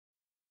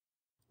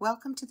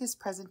Welcome to this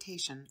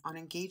presentation on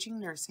engaging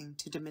nursing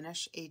to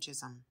diminish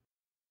ageism.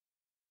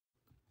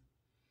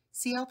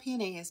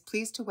 CLPNA is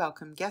pleased to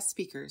welcome guest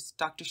speakers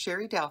Dr.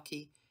 Sherry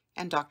Delkey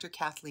and Dr.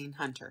 Kathleen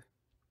Hunter.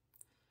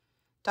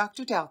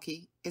 Dr.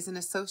 Delkey is an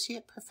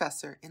associate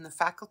professor in the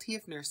Faculty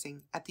of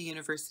Nursing at the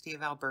University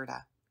of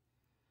Alberta.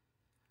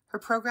 Her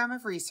program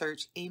of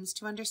research aims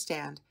to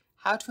understand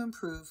how to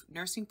improve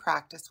nursing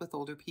practice with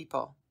older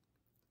people.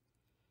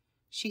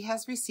 She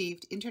has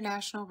received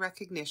international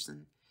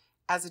recognition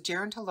as a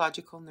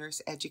gerontological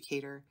nurse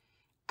educator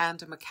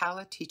and a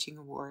Macalla Teaching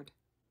Award.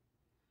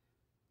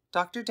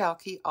 Dr.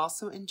 Delkey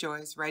also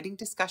enjoys writing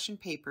discussion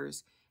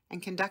papers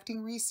and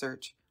conducting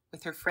research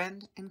with her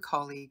friend and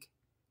colleague,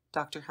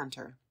 Dr.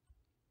 Hunter.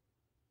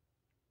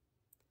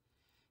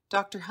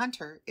 Dr.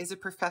 Hunter is a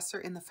professor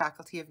in the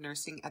Faculty of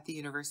Nursing at the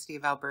University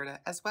of Alberta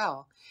as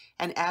well,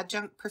 an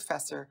adjunct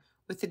professor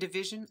with the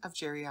Division of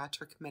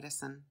Geriatric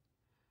Medicine.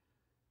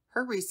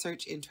 Her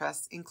research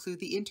interests include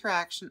the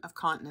interaction of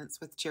continence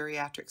with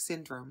geriatric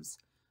syndromes,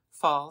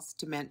 falls,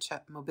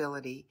 dementia,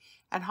 mobility,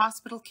 and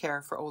hospital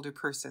care for older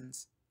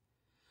persons.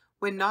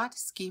 When not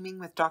scheming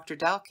with Dr.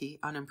 Delkey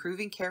on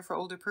improving care for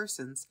older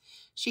persons,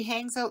 she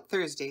hangs out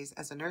Thursdays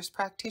as a nurse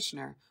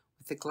practitioner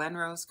with the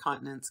Glenrose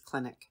Continence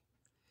Clinic.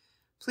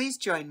 Please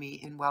join me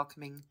in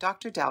welcoming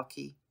Dr.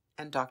 Delkey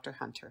and Dr.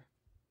 Hunter.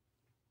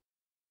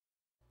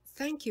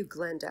 Thank you,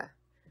 Glenda.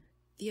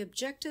 The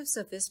objectives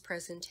of this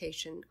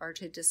presentation are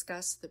to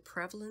discuss the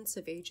prevalence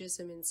of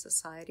ageism in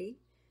society,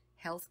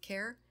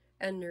 healthcare,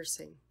 and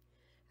nursing,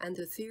 and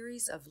the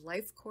theories of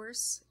life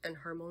course and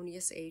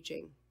harmonious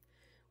aging.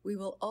 We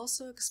will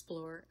also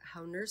explore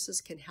how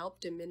nurses can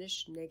help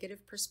diminish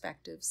negative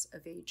perspectives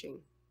of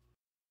aging.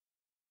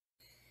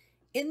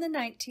 In the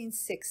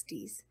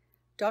 1960s,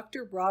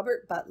 Dr.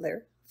 Robert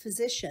Butler,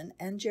 physician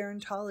and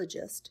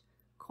gerontologist,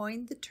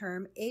 coined the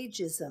term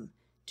ageism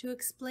to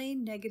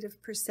explain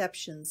negative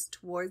perceptions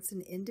towards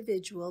an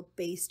individual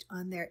based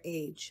on their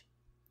age.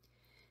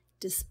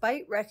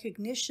 Despite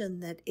recognition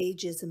that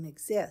ageism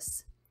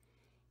exists,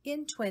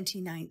 in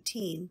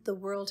 2019, the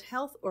World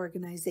Health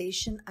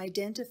Organization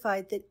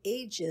identified that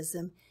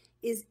ageism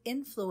is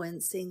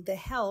influencing the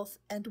health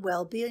and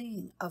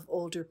well-being of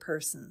older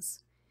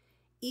persons,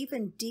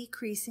 even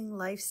decreasing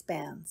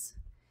lifespans,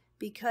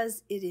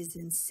 because it is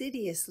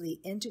insidiously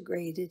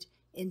integrated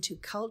into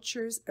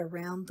cultures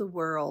around the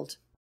world.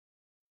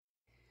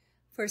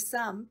 For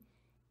some,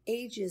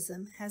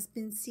 ageism has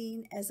been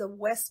seen as a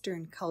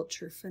Western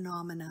culture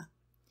phenomena.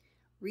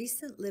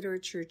 Recent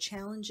literature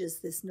challenges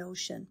this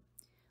notion,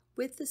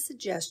 with the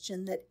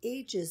suggestion that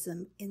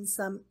ageism in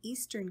some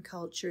Eastern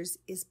cultures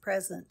is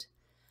present,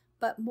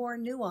 but more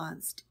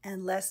nuanced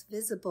and less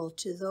visible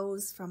to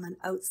those from an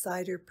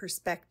outsider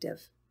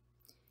perspective.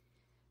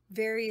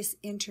 Various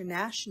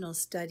international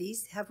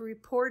studies have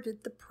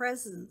reported the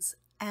presence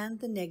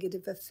and the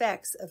negative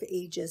effects of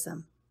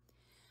ageism.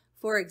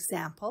 For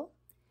example,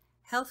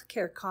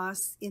 healthcare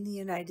costs in the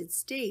United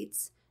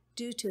States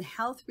due to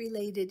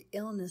health-related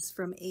illness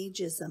from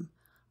ageism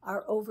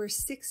are over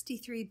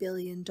 $63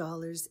 billion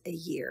a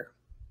year.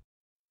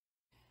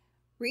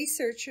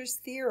 Researchers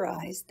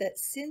theorize that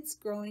since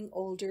growing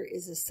older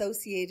is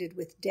associated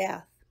with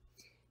death,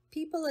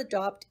 people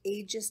adopt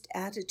ageist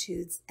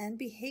attitudes and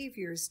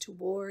behaviors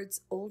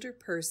towards older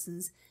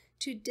persons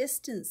to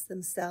distance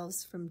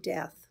themselves from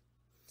death.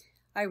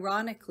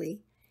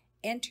 Ironically,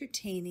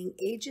 entertaining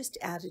ageist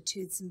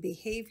attitudes and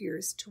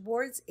behaviors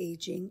towards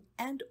aging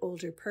and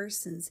older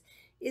persons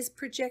is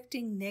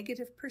projecting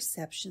negative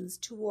perceptions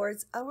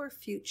towards our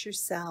future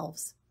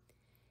selves.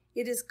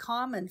 It is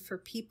common for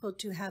people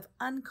to have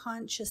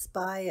unconscious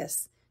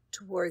bias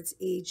towards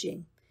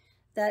aging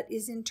that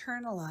is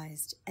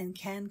internalized and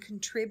can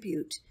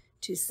contribute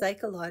to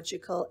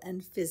psychological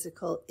and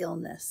physical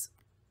illness.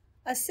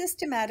 A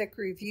systematic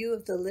review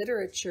of the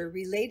literature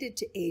related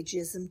to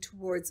ageism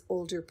towards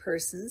older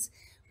persons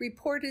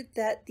reported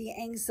that the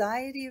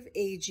anxiety of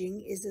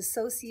aging is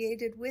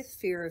associated with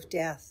fear of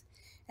death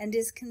and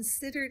is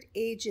considered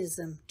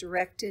ageism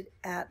directed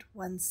at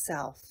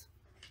oneself.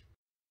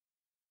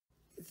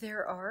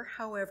 There are,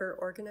 however,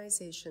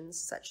 organizations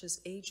such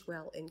as Age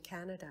Well in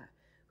Canada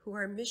who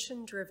are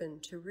mission-driven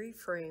to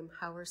reframe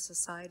how our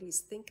societies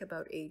think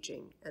about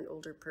aging and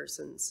older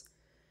persons.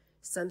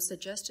 Some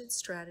suggested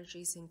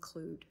strategies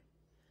include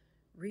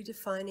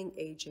redefining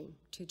aging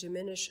to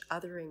diminish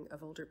othering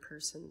of older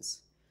persons,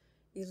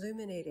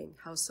 illuminating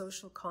how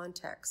social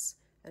contexts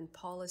and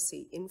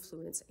policy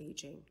influence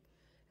aging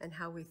and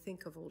how we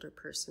think of older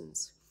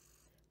persons,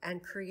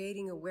 and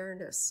creating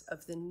awareness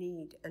of the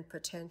need and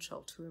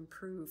potential to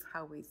improve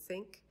how we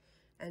think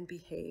and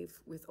behave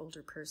with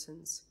older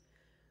persons.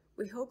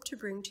 We hope to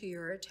bring to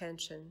your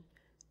attention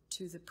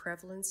to the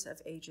prevalence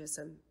of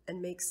ageism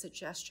and make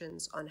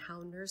suggestions on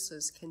how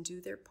nurses can do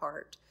their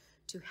part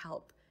to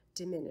help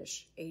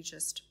diminish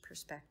ageist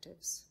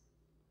perspectives.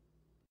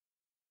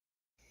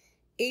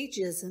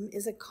 Ageism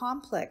is a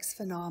complex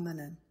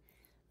phenomenon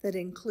that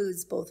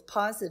includes both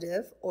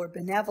positive or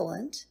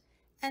benevolent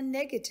and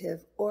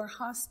negative or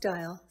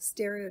hostile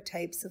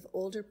stereotypes of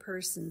older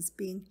persons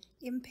being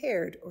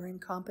impaired or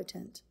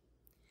incompetent.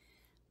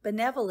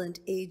 Benevolent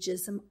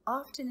ageism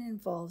often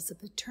involves a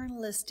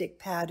paternalistic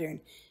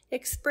pattern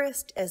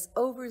expressed as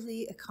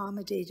overly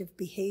accommodative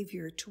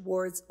behavior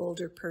towards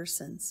older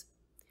persons.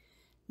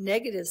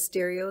 Negative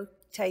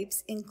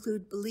stereotypes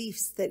include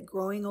beliefs that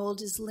growing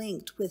old is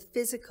linked with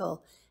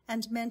physical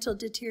and mental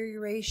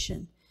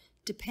deterioration,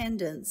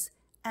 dependence,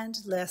 and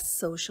less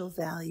social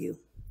value.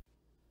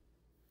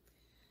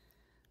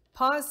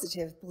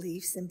 Positive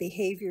beliefs and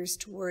behaviors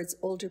towards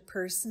older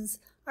persons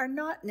are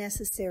not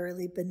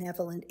necessarily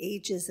benevolent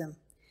ageism,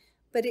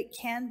 but it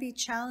can be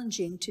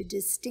challenging to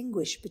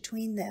distinguish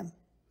between them.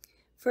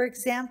 For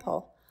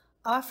example,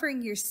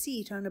 offering your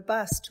seat on a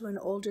bus to an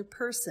older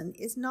person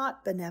is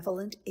not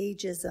benevolent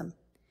ageism,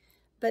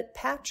 but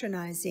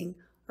patronizing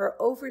or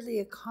overly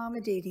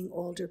accommodating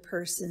older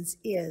persons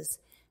is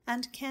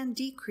and can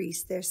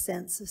decrease their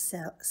sense of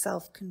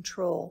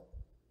self-control.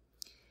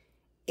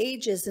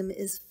 Ageism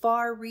is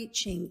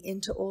far-reaching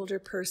into older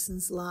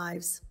persons'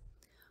 lives.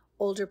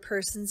 Older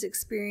persons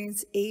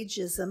experience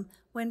ageism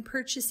when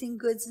purchasing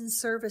goods and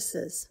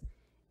services,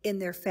 in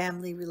their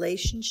family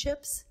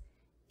relationships,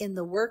 in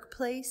the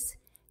workplace,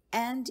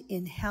 and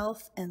in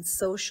health and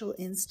social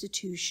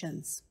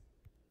institutions.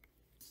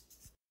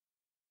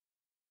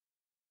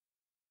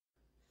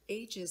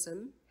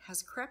 Ageism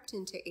has crept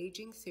into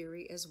aging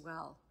theory as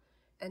well,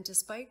 and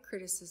despite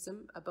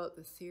criticism about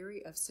the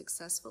theory of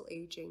successful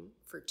aging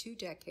for 2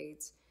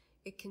 decades,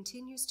 it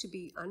continues to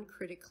be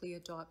uncritically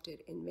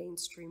adopted in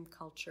mainstream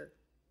culture.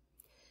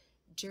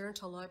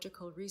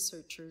 Gerontological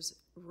researchers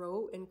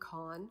Rowe and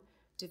Kahn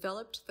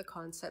developed the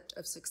concept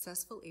of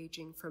successful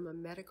aging from a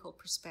medical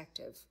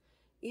perspective,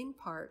 in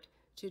part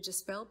to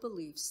dispel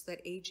beliefs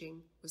that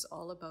aging was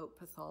all about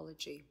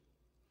pathology.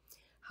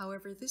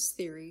 However, this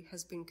theory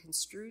has been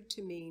construed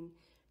to mean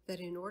that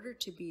in order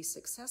to be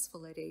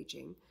successful at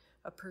aging,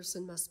 a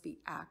person must be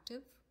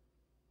active,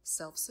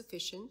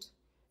 self-sufficient,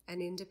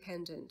 and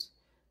independent,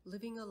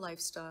 living a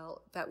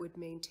lifestyle that would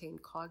maintain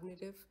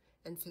cognitive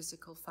and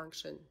physical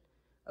function,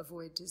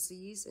 avoid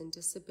disease and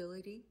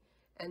disability,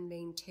 and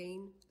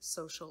maintain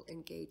social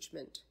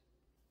engagement.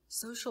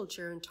 Social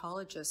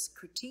gerontologists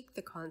critique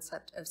the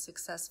concept of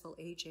successful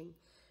aging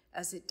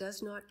as it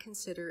does not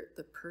consider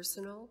the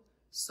personal,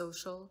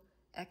 social,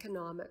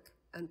 economic,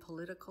 and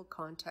political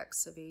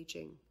contexts of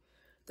aging.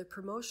 The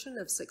promotion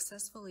of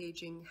successful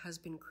aging has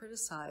been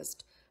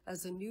criticized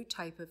as a new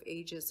type of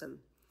ageism,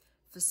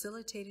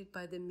 facilitated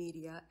by the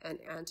media and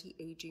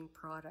anti-aging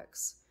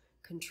products,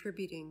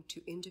 contributing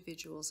to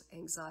individuals'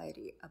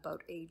 anxiety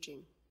about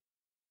aging.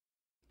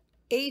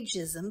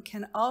 Ageism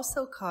can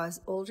also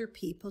cause older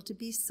people to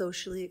be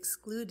socially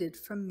excluded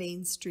from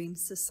mainstream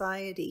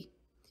society.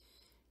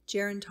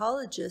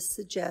 Gerontologists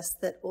suggest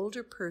that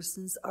older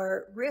persons are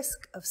at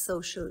risk of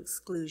social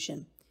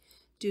exclusion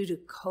due to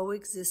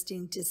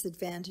coexisting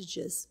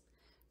disadvantages,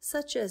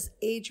 such as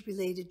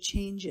age-related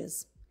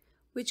changes,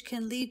 which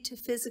can lead to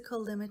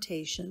physical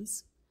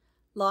limitations,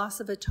 loss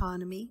of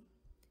autonomy,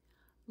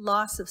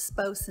 loss of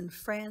spouse and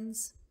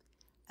friends,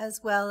 as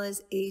well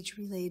as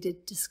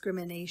age-related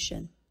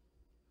discrimination.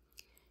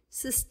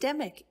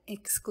 Systemic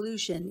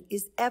exclusion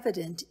is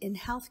evident in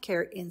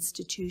healthcare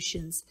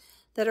institutions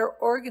that are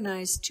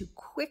organized to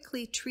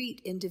quickly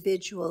treat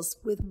individuals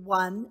with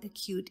one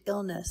acute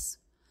illness,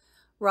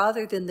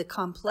 rather than the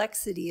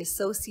complexity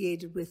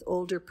associated with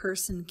older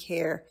person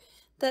care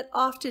that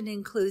often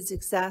includes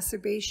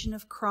exacerbation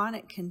of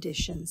chronic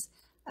conditions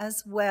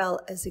as well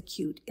as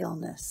acute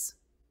illness.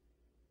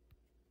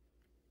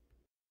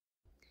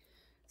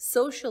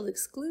 Social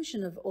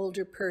exclusion of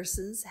older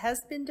persons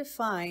has been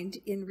defined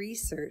in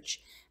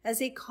research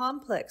as a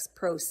complex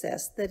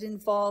process that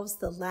involves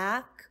the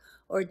lack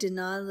or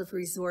denial of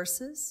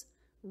resources,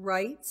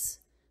 rights,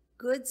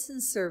 goods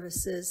and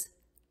services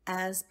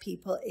as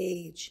people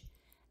age,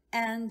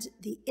 and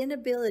the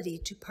inability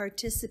to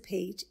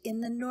participate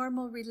in the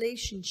normal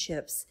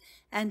relationships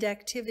and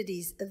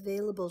activities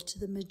available to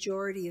the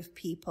majority of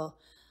people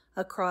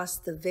across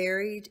the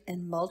varied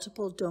and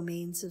multiple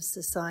domains of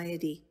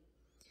society.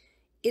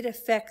 It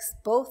affects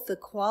both the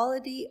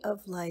quality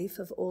of life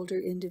of older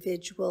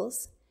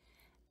individuals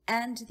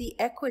and the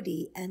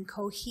equity and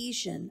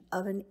cohesion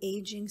of an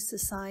aging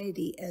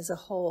society as a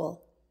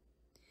whole.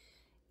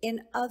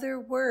 In other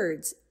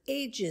words,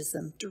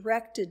 ageism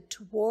directed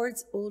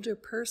towards older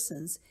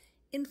persons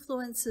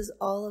influences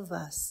all of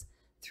us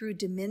through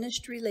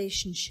diminished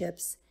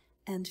relationships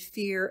and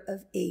fear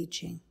of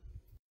aging.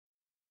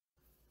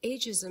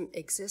 Ageism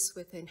exists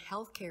within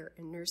healthcare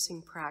and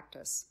nursing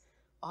practice,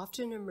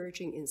 often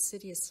emerging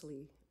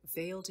insidiously,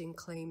 veiled in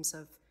claims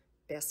of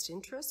best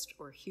interest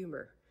or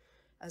humor,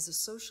 as a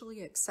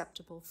socially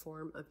acceptable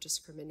form of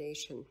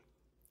discrimination.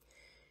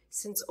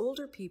 Since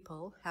older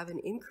people have an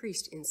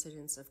increased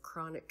incidence of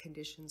chronic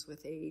conditions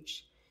with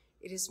age,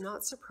 it is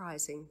not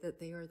surprising that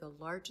they are the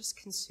largest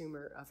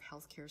consumer of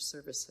healthcare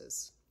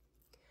services,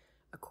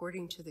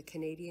 according to the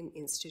Canadian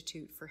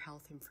Institute for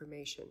Health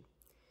Information.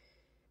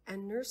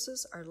 and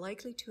nurses are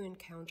likely to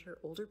encounter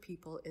older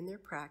people in their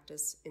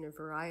practice in a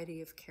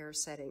variety of care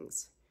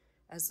settings.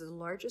 As the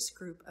largest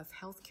group of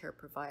healthcare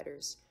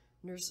providers,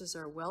 nurses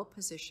are well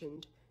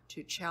positioned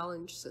to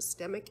challenge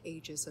systemic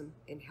ageism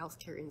in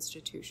healthcare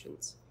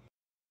institutions.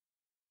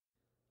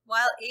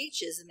 While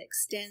ageism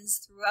extends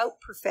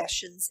throughout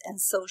professions and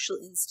social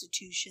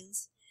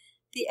institutions,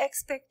 the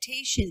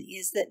expectation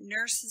is that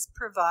nurses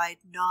provide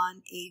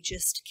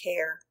non-ageist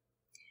care.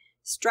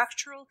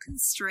 Structural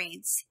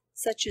constraints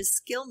such as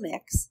skill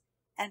mix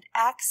and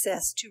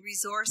access to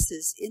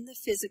resources in the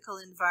physical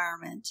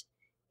environment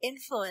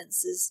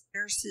influences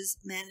nurses'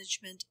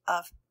 management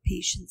of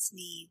patients'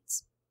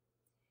 needs.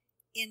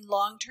 In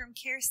long-term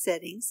care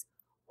settings,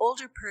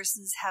 older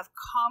persons have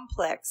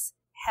complex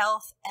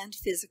health and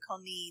physical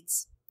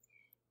needs.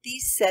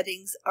 These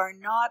settings are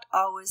not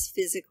always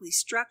physically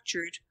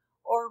structured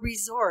or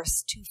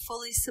resourced to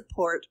fully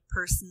support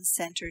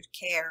person-centered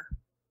care.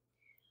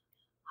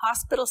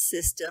 Hospital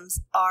systems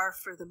are,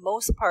 for the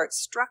most part,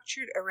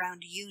 structured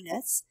around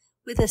units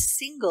with a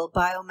single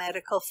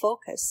biomedical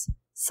focus,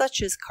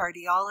 such as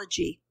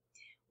cardiology,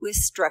 with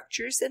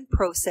structures and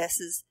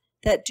processes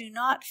that do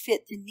not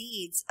fit the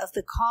needs of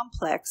the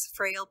complex,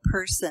 frail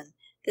person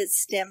that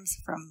stems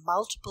from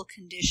multiple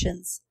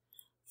conditions,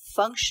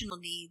 functional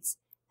needs,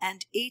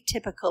 and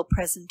atypical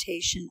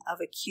presentation of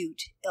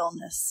acute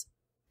illness.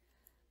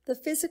 The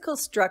physical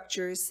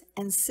structures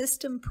and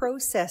system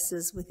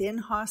processes within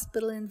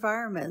hospital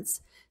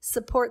environments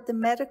support the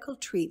medical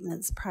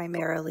treatments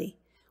primarily,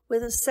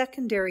 with a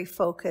secondary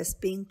focus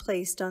being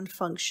placed on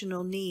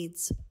functional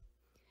needs.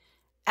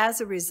 As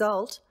a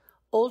result,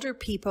 older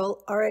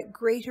people are at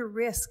greater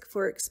risk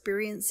for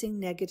experiencing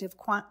negative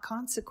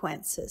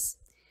consequences,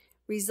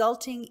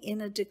 resulting in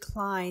a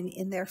decline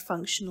in their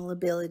functional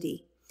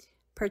ability,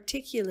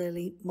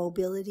 particularly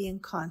mobility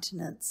and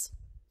continence.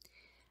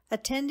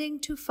 Attending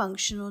to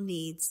functional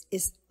needs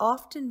is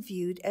often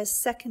viewed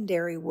as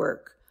secondary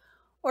work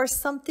or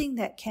something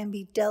that can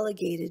be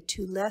delegated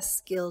to less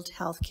skilled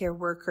healthcare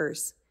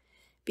workers,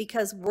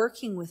 because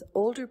working with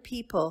older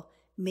people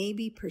may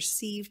be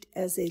perceived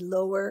as a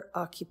lower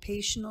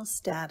occupational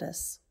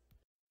status.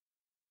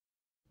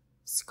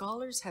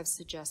 Scholars have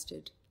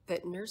suggested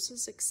that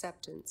nurses'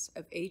 acceptance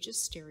of ageist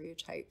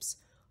stereotypes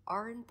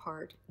are in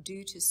part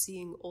due to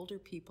seeing older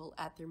people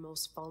at their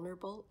most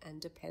vulnerable and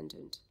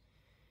dependent.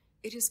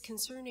 It is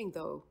concerning,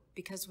 though,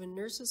 because when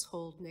nurses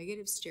hold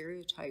negative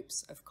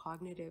stereotypes of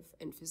cognitive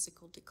and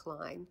physical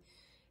decline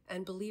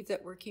and believe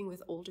that working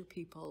with older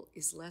people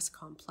is less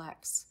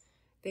complex,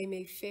 they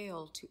may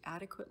fail to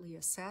adequately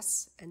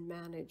assess and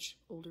manage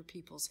older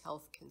people's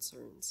health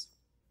concerns.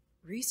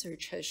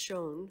 Research has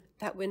shown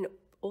that when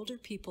older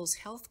people's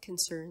health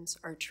concerns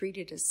are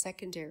treated as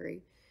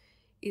secondary,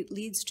 it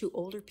leads to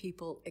older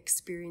people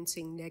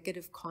experiencing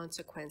negative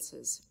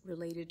consequences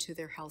related to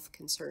their health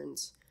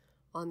concerns.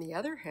 On the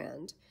other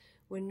hand,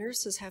 when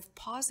nurses have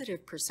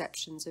positive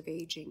perceptions of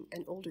aging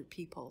and older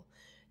people,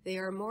 they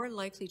are more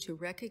likely to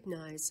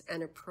recognize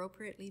and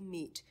appropriately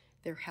meet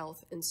their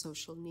health and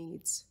social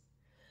needs.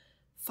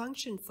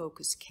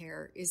 Function-focused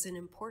care is an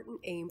important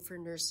aim for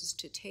nurses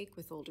to take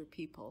with older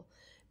people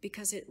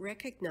because it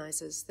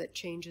recognizes that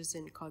changes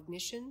in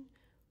cognition,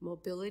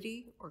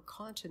 mobility, or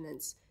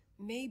continence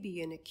may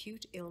be an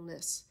acute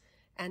illness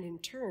and in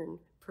turn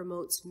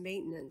promotes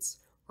maintenance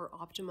or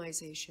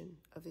optimization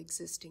of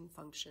existing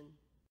function.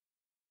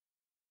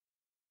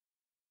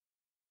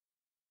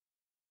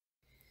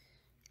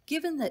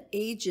 Given that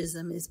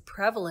ageism is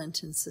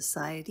prevalent in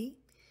society,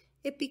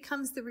 it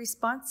becomes the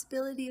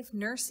responsibility of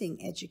nursing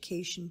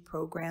education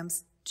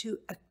programs to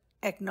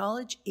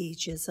acknowledge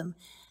ageism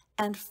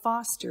and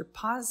foster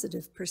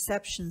positive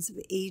perceptions of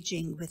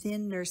aging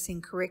within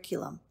nursing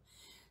curriculum,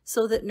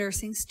 so that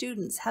nursing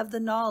students have the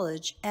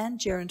knowledge and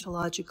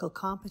gerontological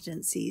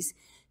competencies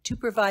to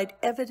provide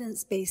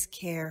evidence-based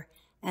care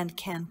and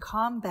can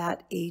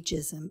combat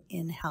ageism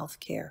in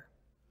healthcare.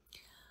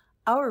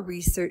 Our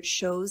research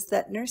shows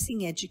that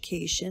nursing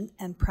education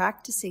and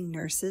practicing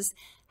nurses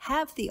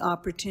have the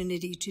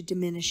opportunity to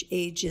diminish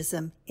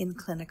ageism in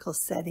clinical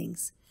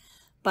settings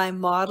by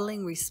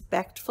modeling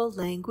respectful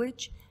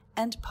language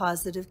and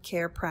positive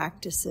care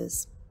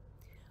practices.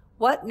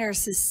 What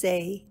nurses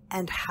say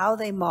and how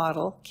they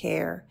model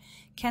care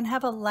can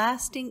have a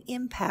lasting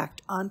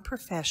impact on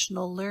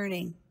professional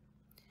learning.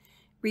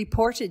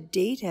 Reported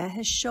data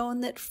has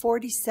shown that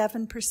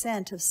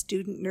 47% of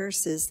student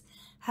nurses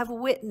have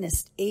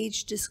witnessed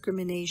age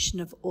discrimination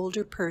of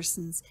older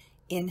persons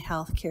in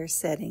healthcare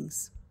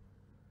settings.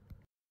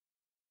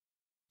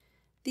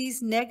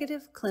 These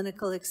negative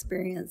clinical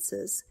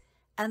experiences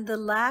and the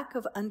lack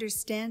of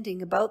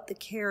understanding about the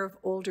care of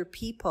older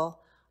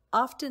people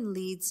often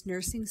leads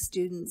nursing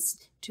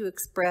students to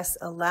express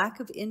a lack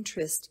of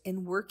interest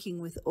in working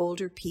with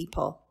older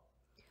people.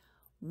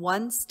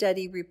 One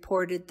study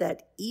reported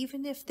that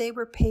even if they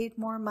were paid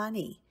more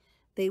money,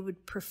 they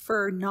would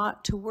prefer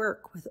not to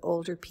work with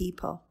older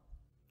people.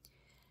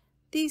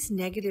 These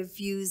negative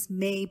views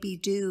may be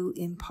due,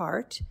 in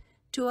part,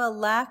 to a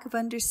lack of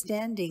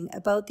understanding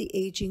about the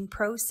aging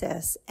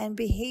process and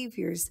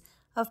behaviors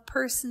of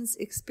persons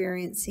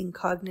experiencing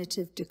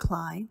cognitive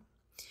decline,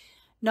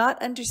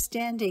 not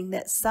understanding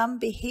that some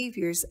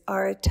behaviors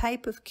are a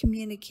type of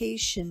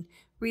communication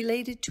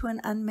related to an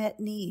unmet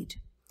need.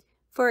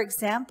 For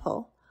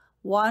example,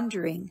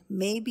 wandering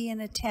may be an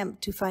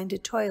attempt to find a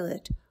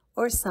toilet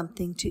or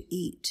something to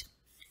eat.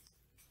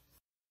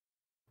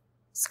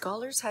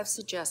 Scholars have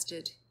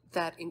suggested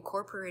that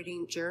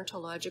incorporating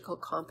gerontological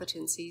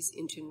competencies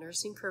into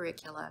nursing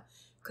curricula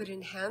could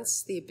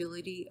enhance the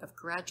ability of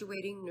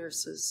graduating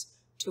nurses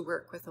to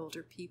work with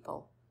older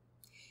people.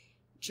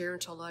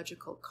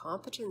 Gerontological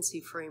competency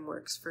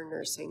frameworks for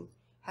nursing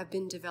have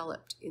been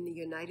developed in the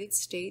United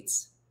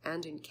States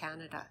and in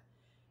Canada,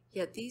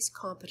 yet these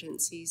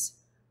competencies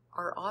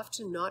are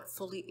often not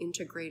fully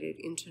integrated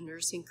into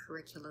nursing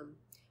curriculum,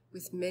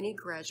 with many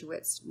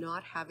graduates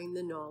not having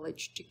the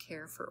knowledge to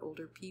care for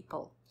older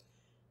people,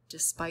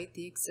 despite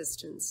the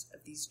existence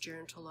of these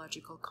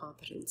gerontological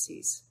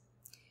competencies.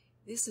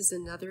 This is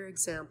another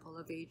example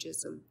of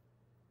ageism.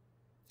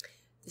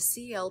 The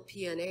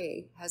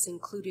CLPNA has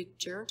included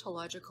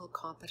gerontological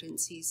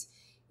competencies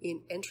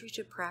in entry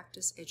to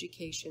practice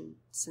education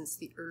since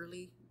the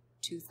early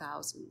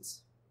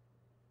 2000s.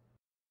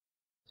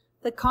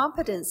 The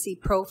competency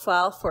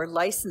profile for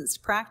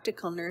licensed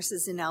practical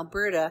nurses in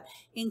Alberta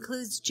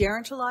includes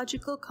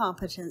gerontological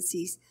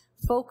competencies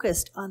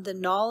focused on the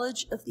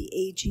knowledge of the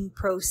aging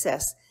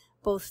process,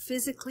 both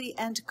physically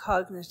and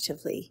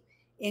cognitively,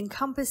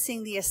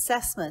 encompassing the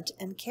assessment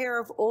and care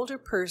of older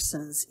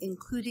persons,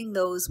 including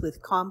those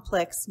with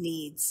complex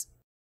needs.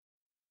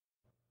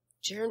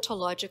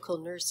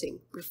 Gerontological nursing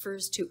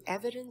refers to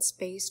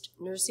evidence-based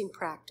nursing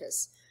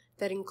practice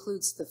that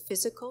includes the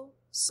physical,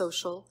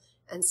 social,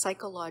 and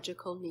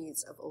psychological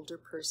needs of older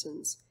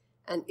persons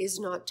and is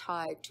not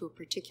tied to a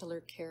particular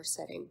care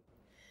setting.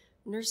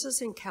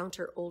 Nurses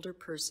encounter older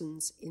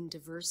persons in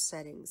diverse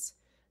settings,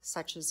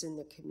 such as in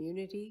the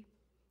community,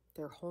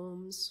 their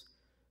homes,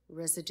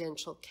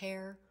 residential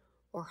care,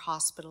 or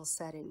hospital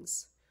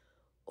settings.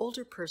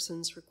 Older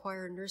persons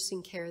require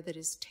nursing care that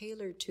is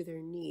tailored to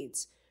their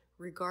needs,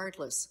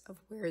 regardless of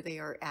where they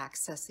are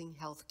accessing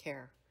health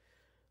care.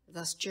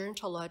 Thus,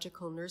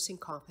 gerontological nursing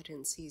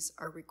competencies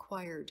are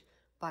required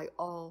by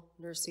all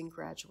nursing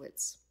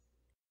graduates.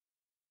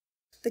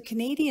 The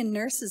Canadian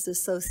Nurses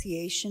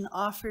Association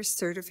offers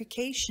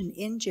certification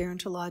in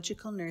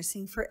gerontological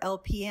nursing for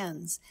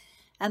LPNs,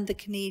 and the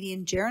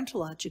Canadian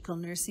Gerontological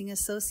Nursing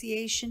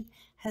Association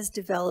has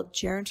developed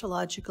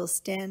gerontological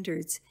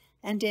standards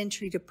and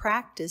entry to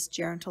practice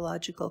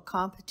gerontological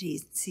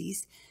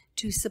competencies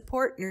to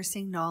support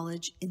nursing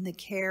knowledge in the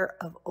care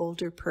of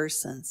older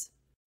persons.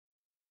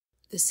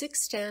 The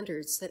 6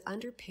 standards that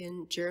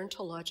underpin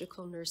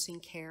gerontological nursing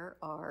care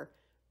are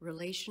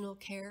relational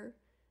care,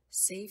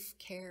 safe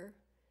care,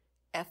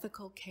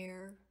 ethical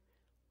care,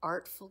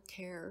 artful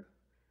care,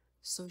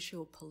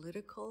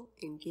 socio-political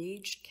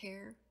engaged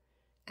care,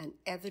 and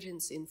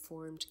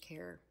evidence-informed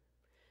care.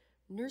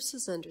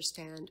 Nurses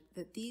understand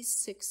that these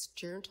 6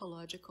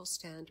 gerontological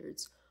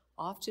standards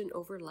often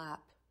overlap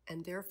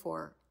and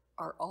therefore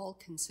are all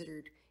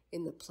considered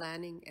in the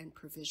planning and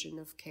provision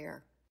of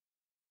care.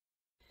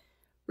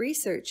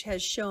 Research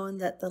has shown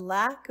that the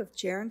lack of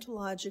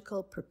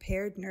gerontological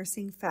prepared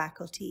nursing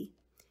faculty,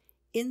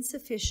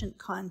 insufficient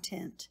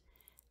content,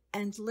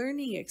 and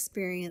learning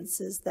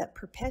experiences that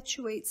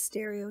perpetuate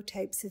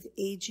stereotypes of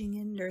aging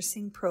in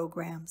nursing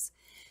programs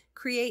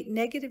create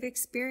negative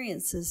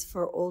experiences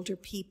for older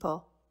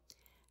people.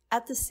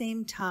 At the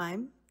same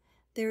time,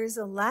 there is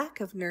a lack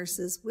of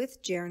nurses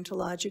with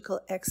gerontological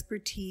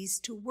expertise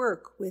to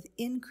work with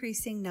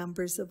increasing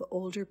numbers of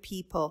older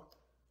people.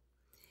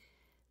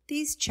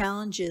 These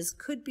challenges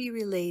could be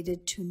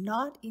related to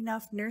not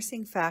enough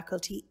nursing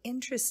faculty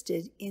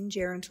interested in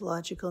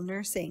gerontological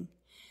nursing,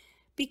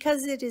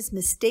 because it is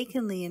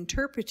mistakenly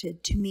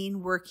interpreted to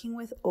mean working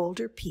with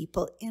older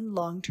people in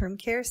long-term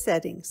care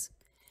settings,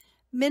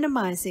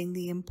 minimizing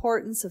the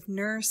importance of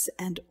nurse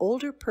and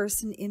older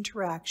person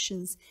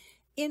interactions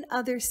in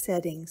other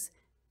settings,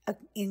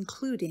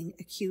 including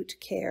acute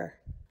care.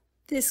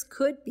 This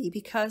could be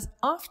because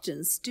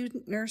often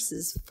student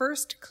nurses'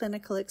 first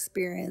clinical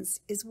experience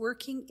is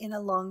working in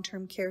a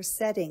long-term care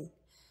setting,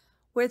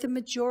 where the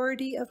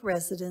majority of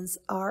residents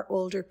are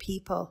older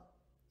people.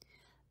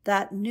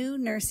 That new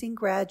nursing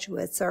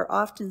graduates are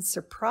often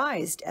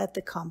surprised at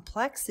the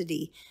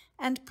complexity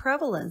and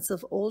prevalence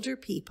of older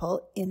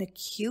people in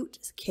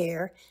acute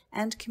care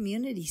and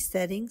community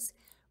settings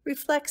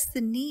reflects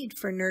the need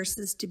for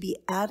nurses to be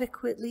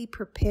adequately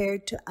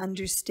prepared to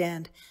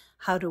understand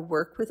how to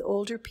work with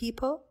older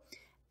people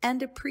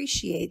and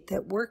appreciate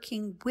that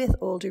working with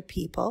older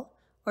people,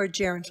 or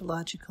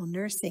gerontological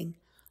nursing,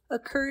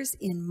 occurs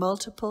in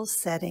multiple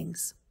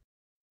settings.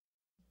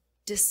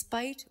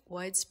 Despite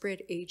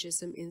widespread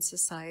ageism in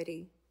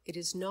society, it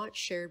is not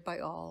shared by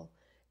all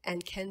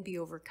and can be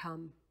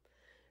overcome.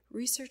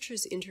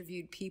 Researchers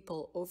interviewed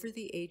people over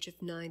the age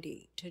of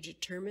 90 to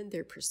determine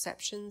their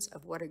perceptions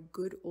of what a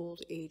good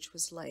old age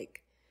was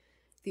like.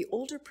 The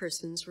older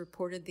persons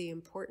reported the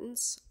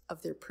importance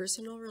of their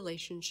personal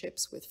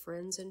relationships with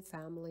friends and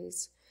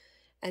families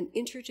and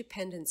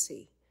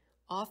interdependency,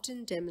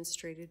 often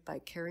demonstrated by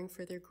caring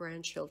for their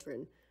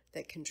grandchildren,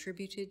 that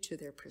contributed to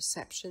their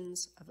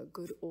perceptions of a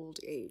good old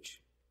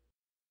age.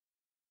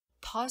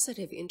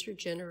 Positive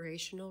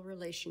intergenerational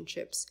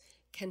relationships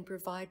can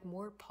provide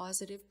more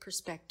positive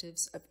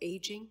perspectives of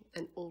aging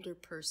and older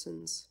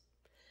persons.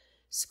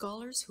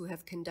 Scholars who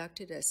have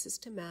conducted a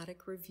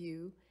systematic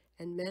review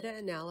and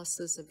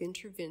meta-analysis of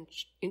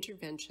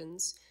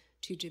interventions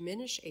to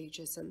diminish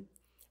ageism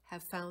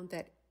have found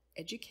that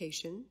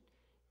education,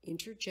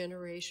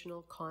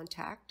 intergenerational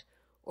contact,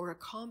 or a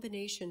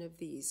combination of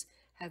these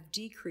have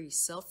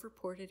decreased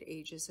self-reported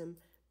ageism,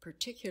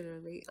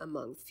 particularly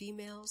among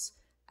females,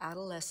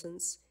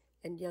 adolescents,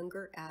 and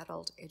younger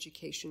adult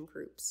education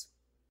groups.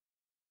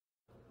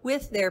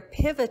 With their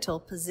pivotal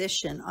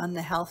position on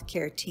the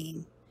healthcare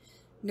team,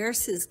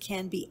 nurses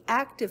can be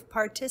active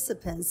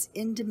participants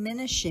in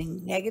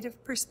diminishing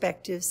negative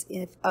perspectives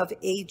of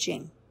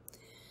aging.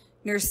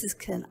 Nurses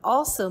can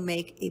also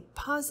make a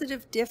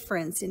positive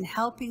difference in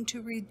helping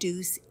to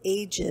reduce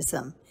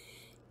ageism,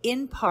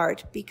 in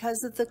part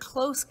because of the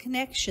close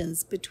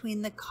connections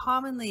between the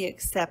commonly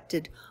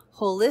accepted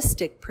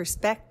holistic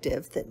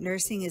perspective that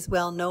nursing is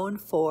well known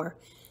for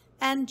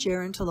and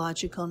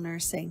gerontological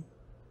nursing.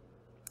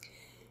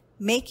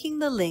 Making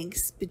the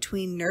links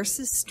between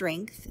nurses'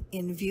 strength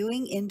in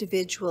viewing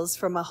individuals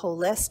from a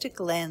holistic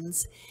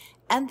lens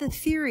and the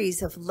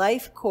theories of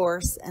life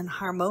course and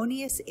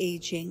harmonious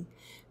aging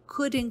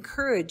could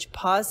encourage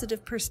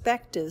positive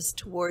perspectives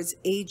towards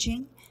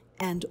aging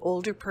and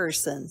older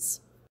persons.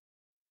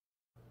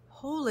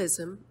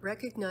 Holism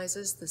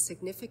recognizes the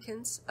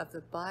significance of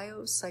the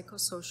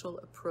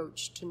biopsychosocial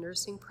approach to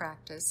nursing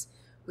practice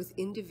with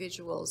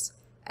individuals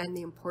and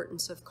the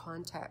importance of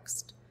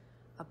context.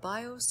 A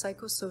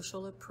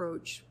biopsychosocial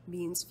approach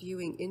means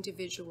viewing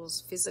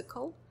individuals'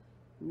 physical,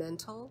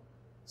 mental,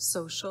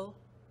 social,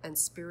 and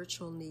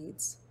spiritual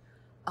needs.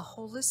 A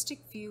holistic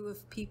view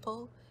of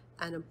people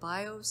and of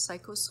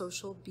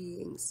biopsychosocial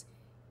beings,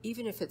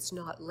 even if it's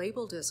not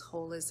labeled as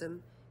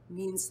holism,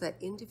 means that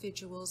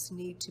individuals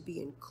need to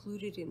be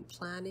included in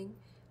planning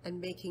and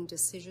making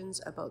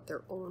decisions about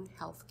their own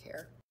health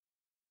care.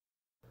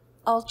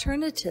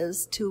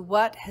 Alternatives to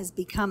what has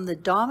become the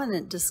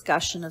dominant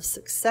discussion of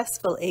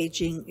successful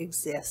aging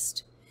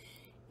exist.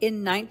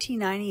 In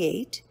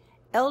 1998,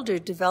 Elder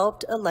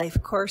developed a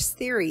life course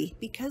theory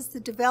because the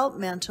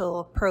developmental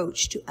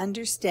approach to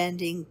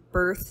understanding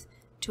birth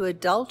to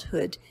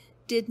adulthood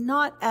did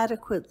not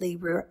adequately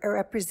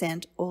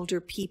represent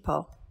older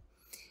people.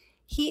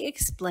 He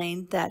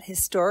explained that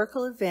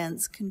historical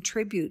events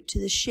contribute to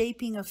the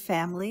shaping of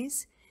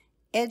families,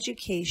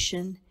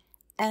 education,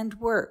 and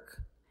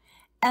work,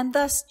 and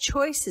thus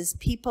choices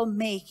people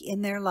make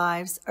in their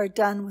lives are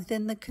done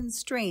within the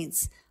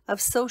constraints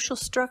of social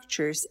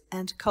structures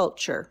and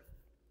culture.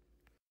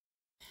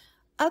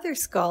 Other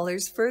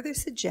scholars further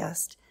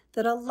suggest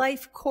that a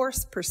life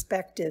course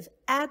perspective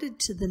added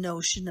to the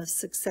notion of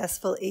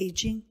successful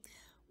aging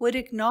would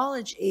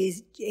acknowledge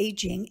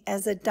aging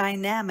as a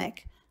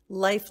dynamic,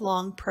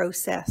 lifelong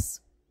process.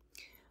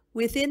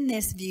 Within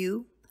this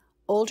view,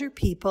 older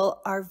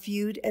people are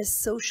viewed as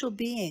social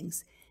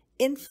beings,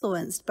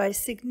 influenced by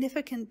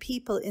significant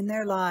people in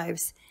their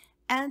lives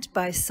and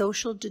by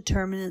social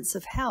determinants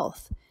of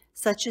health,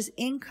 such as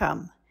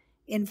income,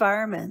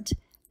 environment,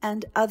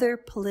 and other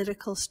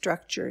political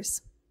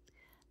structures.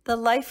 The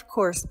life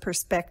course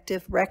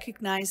perspective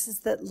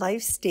recognizes that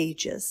life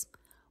stages,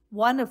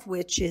 one of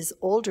which is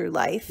older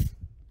life,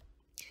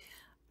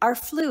 are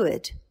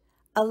fluid,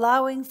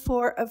 allowing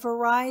for a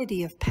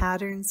variety of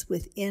patterns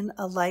within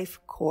a life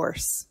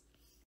course.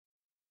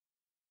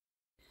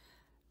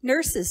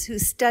 Nurses who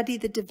study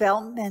the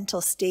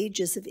developmental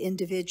stages of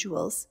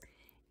individuals,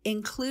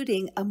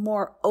 including a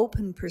more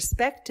open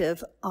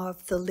perspective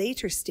of the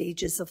later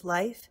stages of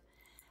life,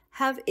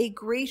 have a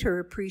greater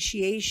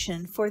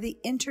appreciation for the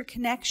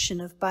interconnection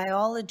of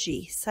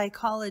biology,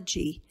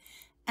 psychology,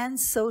 and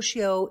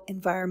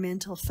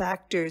socio-environmental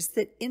factors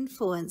that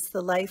influence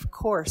the life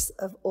course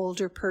of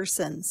older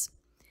persons.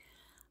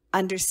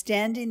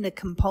 Understanding the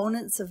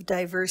components of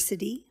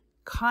diversity,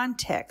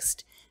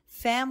 context,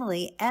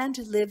 family, and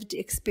lived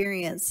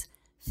experience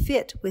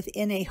fit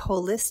within a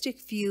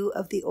holistic view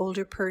of the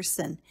older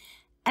person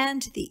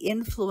and the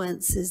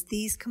influences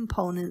these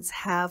components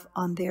have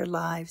on their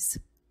lives.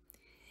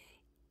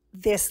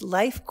 This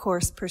life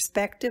course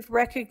perspective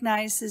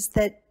recognizes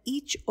that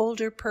each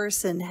older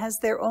person has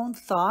their own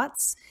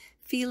thoughts,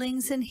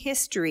 feelings, and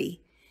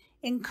history,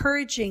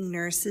 encouraging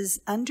nurses'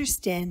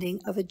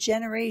 understanding of a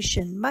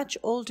generation much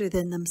older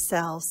than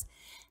themselves,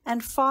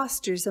 and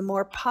fosters a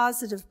more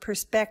positive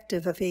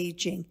perspective of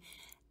aging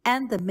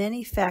and the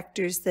many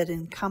factors that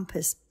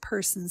encompass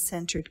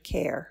person-centered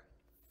care.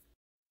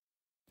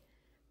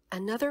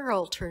 Another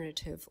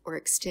alternative or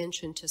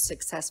extension to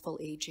successful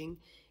aging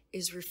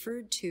is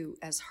referred to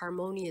as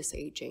harmonious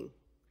aging.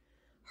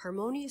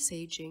 Harmonious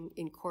aging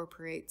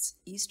incorporates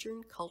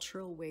Eastern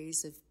cultural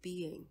ways of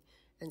being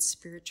and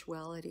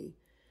spirituality,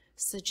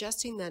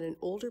 suggesting that an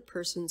older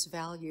person's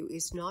value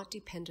is not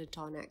dependent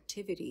on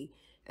activity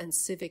and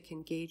civic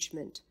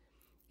engagement.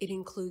 It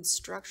includes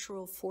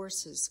structural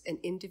forces and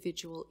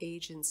individual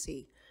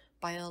agency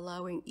by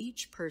allowing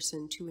each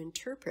person to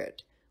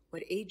interpret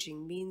what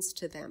aging means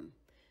to them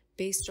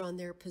based on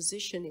their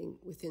positioning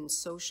within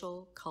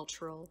social,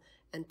 cultural,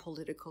 and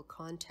political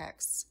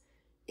contexts.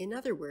 In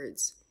other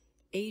words,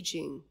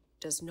 aging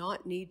does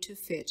not need to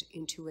fit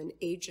into an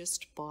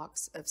ageist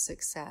box of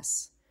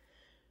success.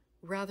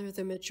 Rather,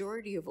 the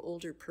majority of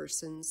older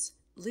persons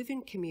live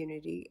in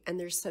community and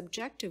their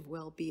subjective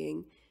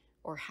well-being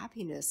or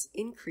happiness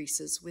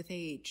increases with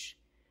age.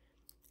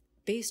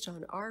 Based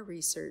on our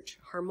research,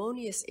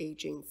 harmonious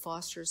aging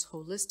fosters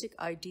holistic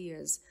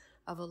ideas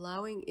of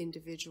allowing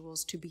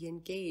individuals to be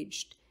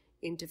engaged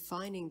in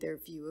defining their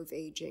view of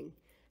aging,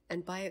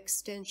 and by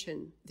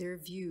extension, their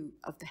view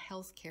of the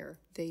healthcare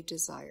they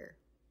desire.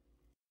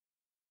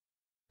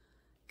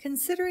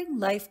 Considering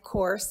life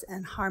course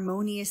and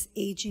harmonious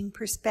aging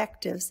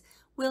perspectives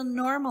will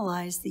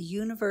normalize the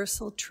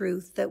universal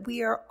truth that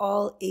we are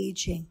all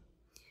aging.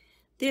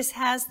 This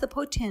has the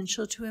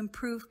potential to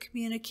improve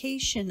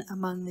communication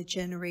among the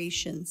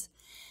generations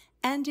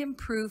and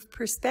improve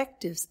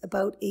perspectives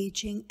about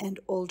aging and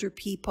older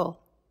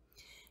people.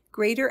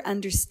 Greater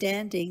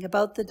understanding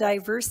about the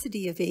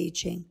diversity of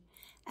aging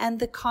and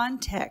the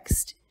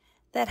context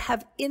that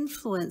have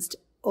influenced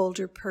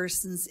older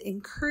persons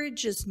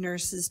encourages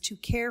nurses to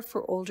care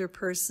for older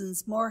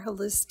persons more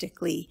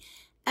holistically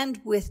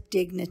and with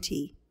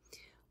dignity,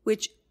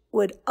 which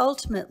would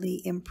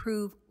ultimately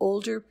improve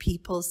older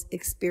people's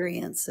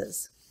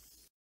experiences.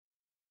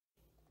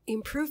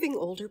 Improving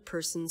older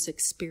persons'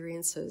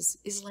 experiences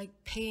is like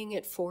paying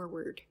it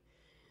forward.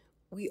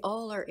 We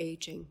all are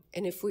aging,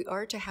 and if we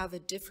are to have a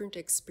different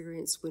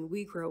experience when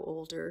we grow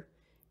older,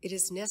 it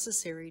is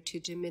necessary to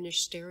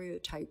diminish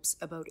stereotypes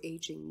about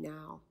aging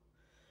now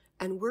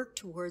and work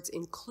towards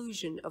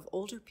inclusion of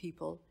older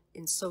people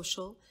in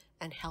social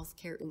and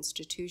healthcare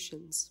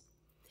institutions.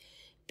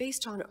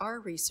 Based on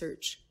our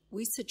research,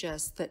 we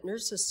suggest that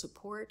nurses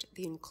support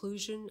the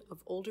inclusion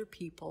of older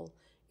people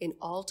in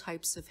all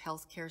types of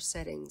healthcare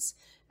settings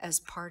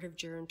as part of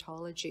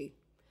gerontology.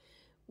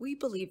 We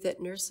believe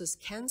that nurses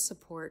can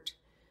support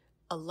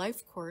a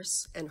life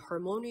course and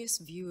harmonious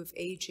view of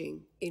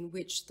aging in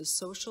which the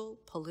social,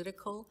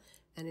 political,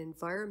 and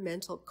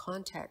environmental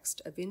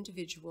context of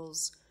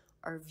individuals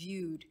are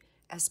viewed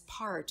as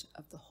part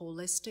of the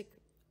holistic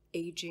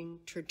aging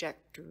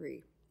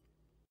trajectory.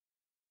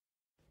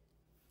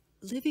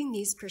 Living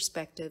these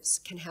perspectives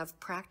can have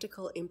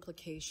practical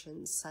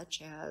implications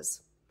such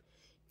as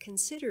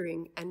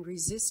considering and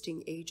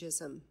resisting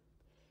ageism,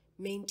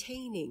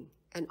 maintaining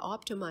and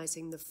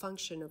optimizing the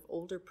function of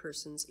older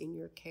persons in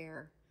your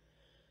care,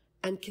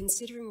 and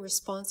considering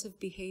responsive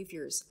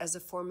behaviors as a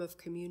form of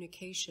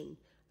communication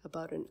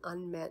about an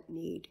unmet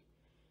need.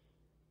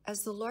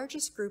 As the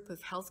largest group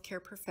of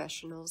healthcare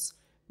professionals,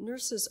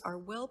 nurses are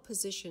well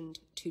positioned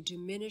to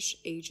diminish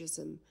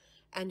ageism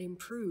and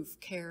improve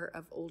care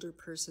of older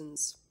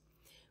persons.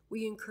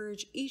 We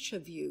encourage each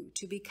of you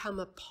to become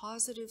a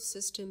positive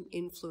system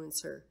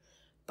influencer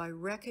by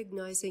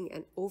recognizing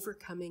and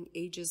overcoming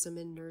ageism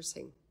in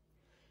nursing.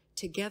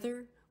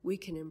 Together, we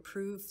can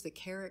improve the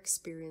care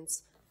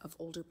experience of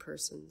older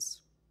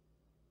persons.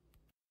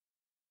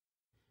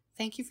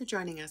 Thank you for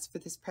joining us for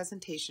this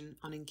presentation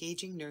on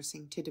engaging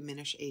nursing to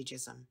diminish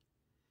ageism.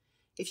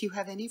 If you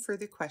have any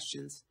further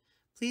questions,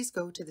 please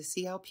go to the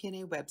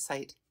CLPNA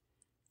website,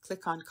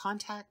 click on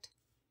Contact,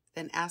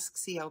 then Ask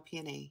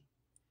CLPNA.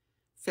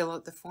 Fill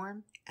out the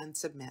form and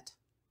submit.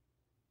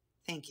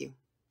 Thank you.